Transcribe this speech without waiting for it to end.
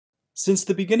Since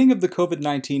the beginning of the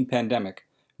COVID-19 pandemic,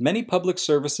 many public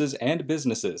services and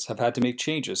businesses have had to make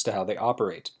changes to how they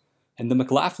operate, and the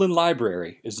McLaughlin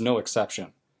Library is no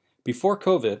exception. Before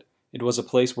COVID, it was a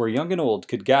place where young and old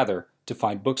could gather to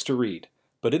find books to read,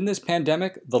 but in this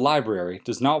pandemic, the library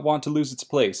does not want to lose its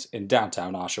place in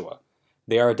downtown Oshawa.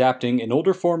 They are adapting an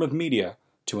older form of media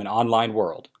to an online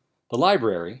world. The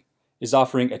library is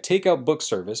offering a takeout book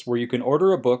service where you can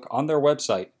order a book on their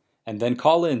website and then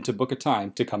call in to book a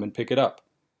time to come and pick it up.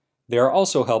 They are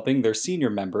also helping their senior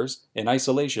members in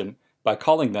isolation by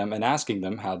calling them and asking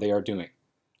them how they are doing.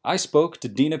 I spoke to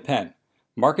Dina Penn,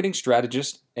 marketing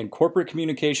strategist and corporate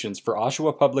communications for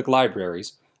Oshawa Public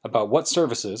Libraries, about what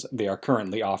services they are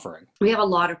currently offering. We have a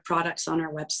lot of products on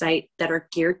our website that are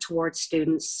geared towards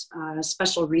students,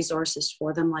 special resources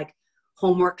for them like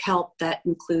homework help that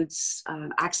includes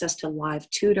access to live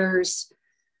tutors,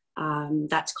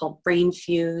 that's called Brain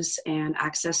Fuse, and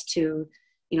access to,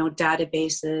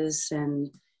 databases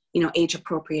and,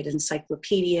 age-appropriate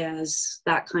encyclopedias,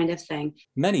 that kind of thing.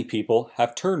 Many people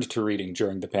have turned to reading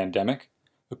during the pandemic.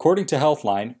 According to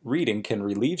Healthline, reading can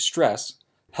relieve stress,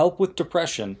 help with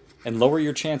depression, and lower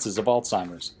your chances of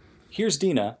Alzheimer's. Here's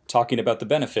Dina talking about the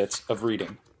benefits of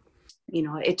reading.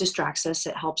 It distracts us,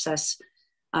 it helps us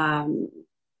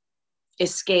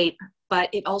escape, but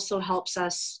it also helps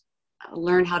us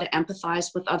learn how to empathize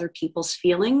with other people's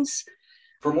feelings.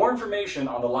 For more information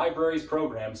on the library's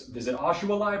programs, visit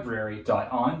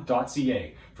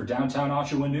oshawalibrary.on.ca. For Downtown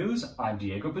Oshawa News, I'm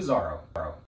Diego Pizarro.